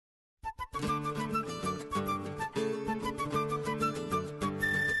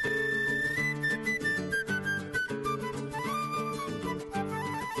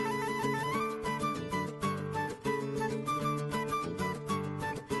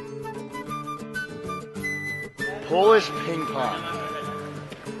Polish ping-pong.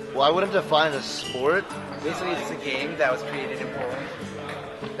 Well, I wouldn't define it as a sport. Basically, it's a game that was created in Poland.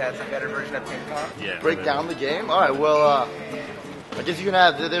 That's a better version of ping-pong. Yeah. Break down the game? All right, well, I guess you can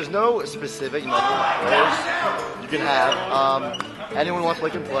have, there's no specific number of players you can have. Anyone who wants to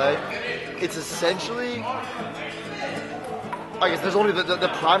play can play. It's essentially, I guess there's only,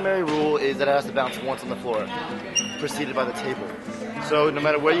 the primary rule is that it has to bounce once on the floor, preceded by the table. So no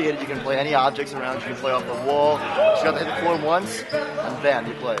matter where you hit it, you can play any objects around. You can play off the wall. You just got to hit the floor once, and bam,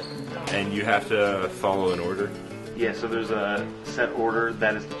 you play. And you have to follow an order? Yeah, so there's a set order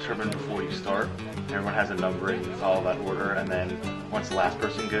that is determined before you start. Everyone has a number and you follow that order, and then once the last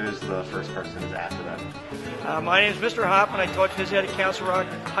person goes, the first person is after that. My name is Mr. Hoffman. I taught phys ed at Council Rock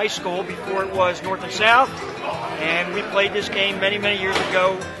High School before it was North and South, and we played this game many, many years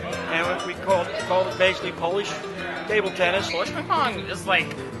ago, and we called it basically Polish table tennis. Polish ping-pong is like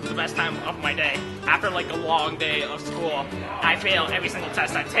the best time of my day. After like a long day of school, I fail every single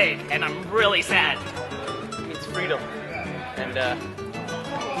test I take, and I'm really sad. It's freedom, and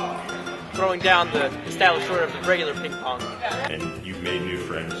throwing down the established order of the regular ping pong. And you've made new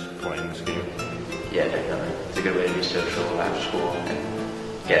friends playing this game? Yeah, definitely. It's a good way to be social after school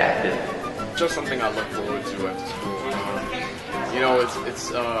and get active. Just something I look forward to after school.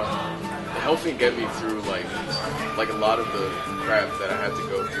 It's helped me get me through like a lot of the crap that I had to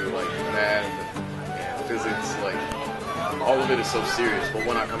go through, like math and physics. Like all of it is so serious. But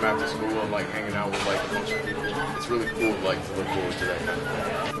when I come after school, I'm like hanging out with like a bunch of people. It's really cool, like to look forward to that kind of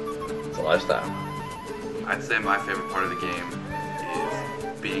thing. It's a lifestyle. I'd say my favorite part of the game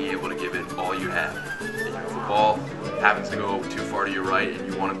is being able to give it all you have. If the ball happens to go too far to your right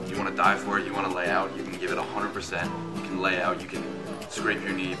and you want to dive for it, you want to lay out, you can give it 100%. You can lay out, you can scrape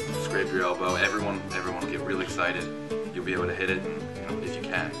your knee, scrape your elbow. Everyone will get really excited. You'll be able to hit it, and if you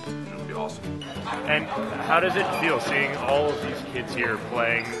can, it'll be awesome. And how does it feel seeing all of these kids here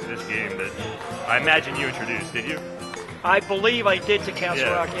playing this game that I imagine you introduced, did you? I believe I did to Council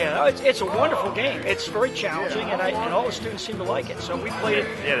Yeah. Rock. Yeah, it's a wonderful game. It's very challenging, and all the students seem to like it. So we played it.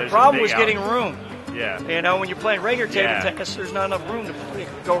 Yeah, The there's problem a was big getting out. room. Yeah. When you're playing regular table Yeah. tennis, there's not enough room to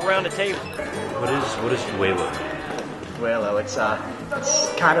go around the table. What is duelo? Duelo, it's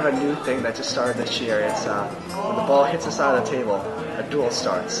kind of a new thing that just started this year. It's when the ball hits the side of the table, a duel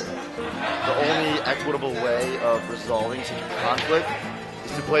starts. The only equitable way of resolving such a conflict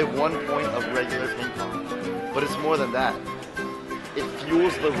is to play 1 point of regular ping pong. But it's more than that. It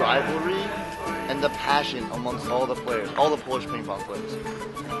fuels the rivalry and the passion amongst all the players, all the Polish ping pong players.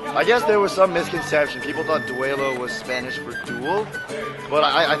 I guess there was some misconception. People thought duelo was Spanish for duel, but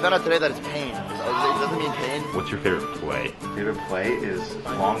I found out today that it's pain. It doesn't mean pain. What's your favorite play? Favorite play is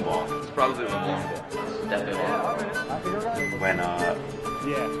long ball. It's probably the long ball. Definitely. When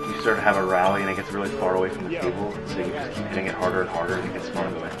you start to have a rally and it gets really far away from the table, so you just keep hitting it harder and harder and it gets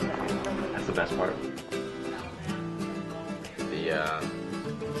farther away. That's the best part.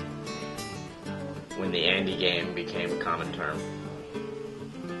 When the Andy game became a common term.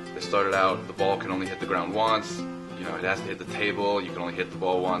 It started out, the ball can only hit the ground once, it has to hit the table, you can only hit the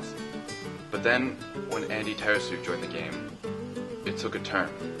ball once. But then, when Andy Tarasuk joined the game, it took a turn.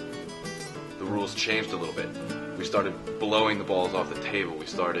 The rules changed a little bit. We started blowing the balls off the table, we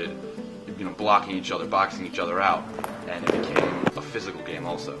started, blocking each other, boxing each other out, and it became a physical game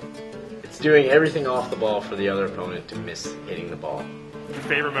also. It's doing everything off the ball for the other opponent to miss hitting the ball. Your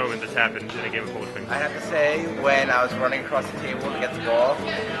favorite moment that's happened in a game of Polish ping pong? I have to say, when I was running across the table to get the ball,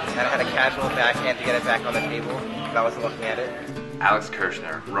 and I had a casual backhand to get it back on the table, and I wasn't looking at it. Alex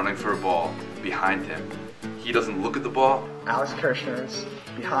Kirshner running for a ball behind him. He doesn't look at the ball. Alex Kirshner's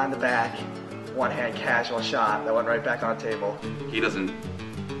behind the back, one-hand casual shot that went right back on the table. He doesn't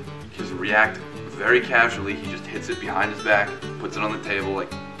react very casually. He just hits it behind his back, puts it on the table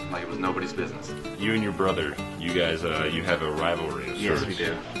like it was nobody's business. You and your brother, you guys, you have a rivalry of Yes, sorts. we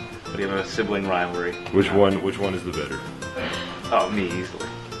do. We have a sibling rivalry. Which one is the better? Oh, me, easily.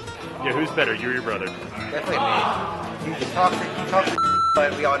 Yeah, who's better, you or your brother? Definitely me. He talks,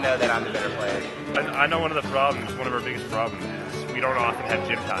 but we all know that I'm the better player. I know one of our biggest problems is we don't often have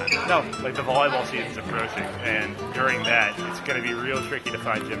gym time. No. Like the volleyball season's approaching, and during that, it's going to be real tricky to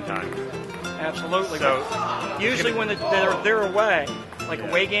find gym time. Absolutely. So, usually when they're away, like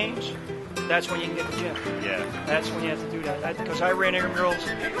away games, that's when you can get the gym. Yeah. That's when you have to do that. Because I ran intramurals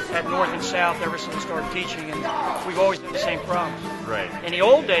at North and South ever since I started teaching, and we've always had the same problems. Right. In the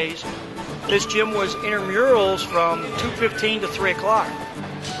old days, this gym was intramurals from 2:15 to 3 o'clock.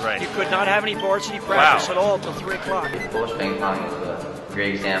 Right. You could not have any varsity practice at all till 3 o'clock. Polish ping pong is a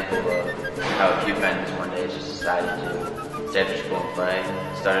great example of how a few friends one day just decided to stay after school and play.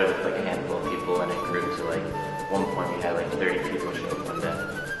 It started with like a handful of people and it grew to like one point we had like 30 people show up one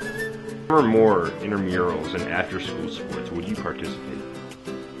day. Or more intramurals and after-school sports, would you participate?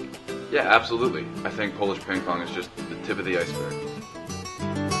 Yeah, absolutely. I think Polish ping pong is just the tip of the iceberg.